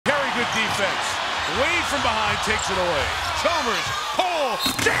good defense. Wade from behind takes it away. Chalmers, Cole,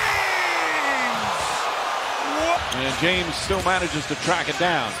 James! What? And James still manages to track it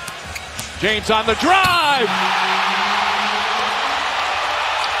down. James on the drive!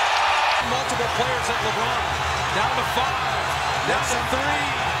 Multiple players at Lebron. Down to 5. Down to 3.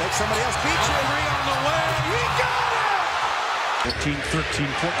 Make somebody else beat you. 3 on the way. He got it! 14-13,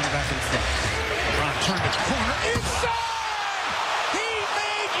 Portland back in front. LeBron turned his corner. Inside! He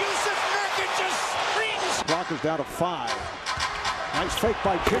made Yusuf Nurkic just scream. Broncos down to 5. Nice fake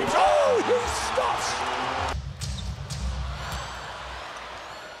by James. Oh, he stuffs!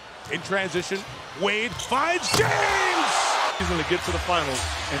 In transition, Wade finds James! He's going to get to the finals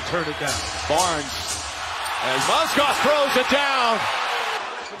and turn it down. Barnes, as Mozgov throws it down.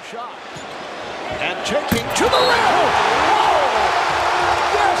 Good shot. And taking to the rim. Oh!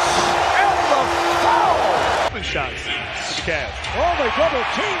 Yes! And the foul! Open shots for the Cavs. Oh, they double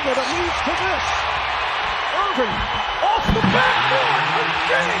team, but it leads to this. Irving off the backboard for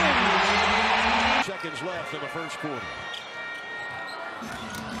James! Seconds left in the first quarter.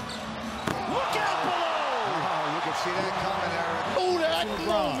 Look out below! Oh, you can see that coming, Aaron. Oh, that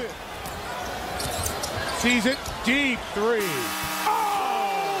moment! Sees it, deep 3.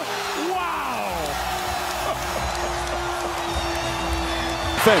 Oh, wow!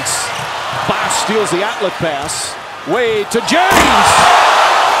 Fence. Bosh steals the outlet pass. Wade to James!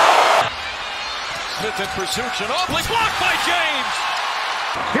 Smith in pursuit. Ginobili blocked by James!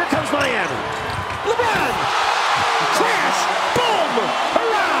 Here comes Miami. LeBron! Crash! Boom!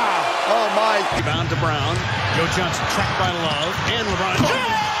 Hurrah! Oh, my. Rebound to Brown. Joe Johnson tracked by Love. And LeBron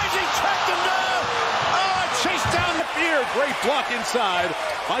James! He tracked him down! Oh, chased down the field. Great block inside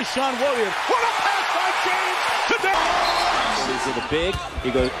by Sean Williams. What a pass by James today! He's in the big.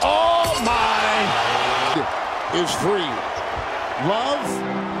 He goes, Oh, my! Is free. Love.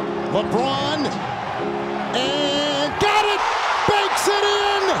 LeBron. And got it! Bakes it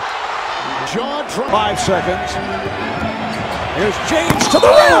in! Jaw drop. 5 seconds. Here's James to the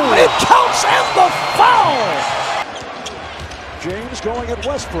rim. It counts and the foul. James going at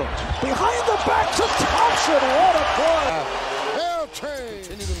Westbrook. Behind the back to Thompson. What a play.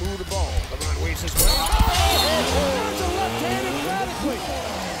 Continue to move the ball. LeBron waits his way. Oh, the left hand emphatically.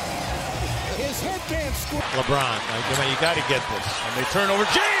 His headband scored. LeBron, you got to get this. And they turn over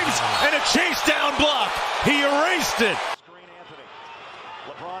James, and a chase down block. He erased it. Screen Anthony.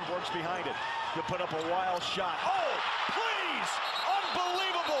 LeBron works behind it. He'll put up a wild shot. Oh, please!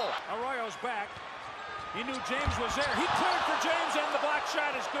 Unbelievable! Arroyo's back. He knew James was there. He cleared for James, and the block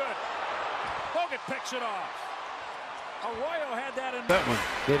shot is good. Bogut picks it off. Arroyo had that in that one.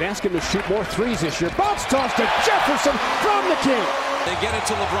 They've asked him to shoot more threes this year. Bounce toss to Jefferson from the king. They get it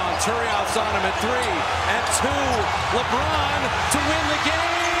to LeBron. Turiaf's on him at 3. At 2. LeBron to win the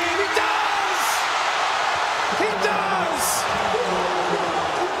game. He does! He does!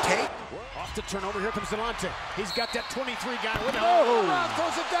 Off the turnover. Here comes Delonte. He's got that 23 guy. Oh! LeBron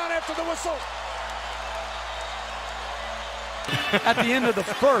throws it down after the whistle. at the end of the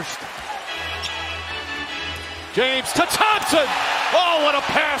first. James to Thompson. Oh, what a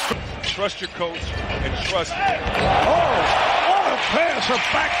pass. Trust your coach and trust me. Oh, what a pass. A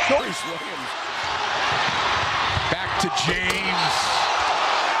back door. Back to James.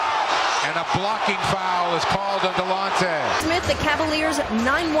 And a blocking foul is called on Delonte. Smith, the Cavaliers'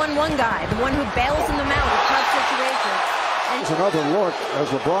 9-1-1 guy, the one who bails them out in tough situations. And There's another look as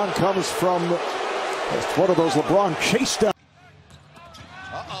LeBron comes from one of those LeBron chase down.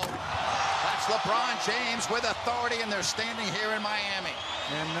 Uh-oh. That's LeBron James with authority, and they're standing here in Miami.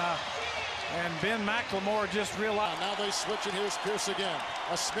 And Ben McLemore just realized. Now they switch, and here's Pierce again.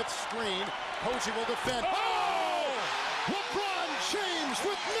 A Smith screen. Posey will defend. Oh! LeBron James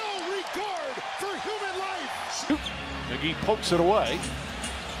with no regard for human life. McGee pokes it away.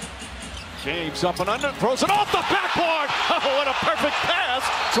 James up and under, throws it off the backboard. Oh, what a perfect pass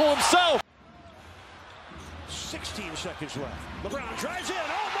to himself. 16 seconds left. LeBron drives in.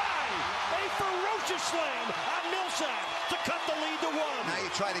 Oh my! A ferocious slam on Millsap to cut the lead to 1. Now you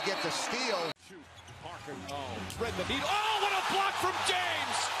try to get the steal. Parker. Spread the need. Oh, what a block from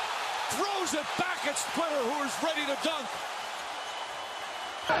James. Throws it back at Splitter, who is ready to dunk.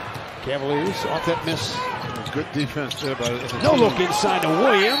 Cavaliers off that miss. Good defense there by the No look inside to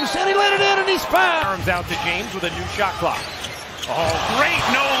Williams, and he let it in, and he's fouled. Arms out to James with a new shot clock. Oh, great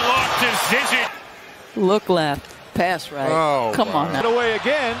no look to Zizic. Look left, pass right. Oh, come on now. Away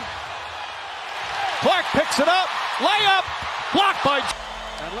again. Clark picks it up. Layup. Blocked by.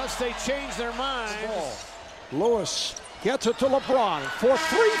 Unless they change their minds. Lewis gets it to LeBron for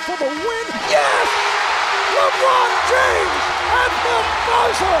 3 for the win. Yes! LeBron James at the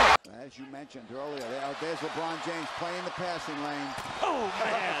buzzer. as you mentioned earlier, there's LeBron James playing the passing lane. Oh,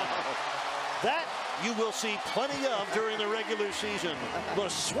 man. That you will see plenty of during the regular season. The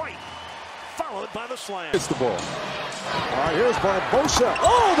swipe, followed by the slam. It's the ball. All right, here's Barbosa.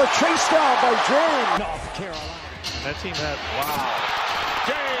 Oh, the chase down by James. North Carolina. That team had, wow.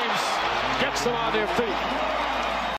 James gets them on their feet.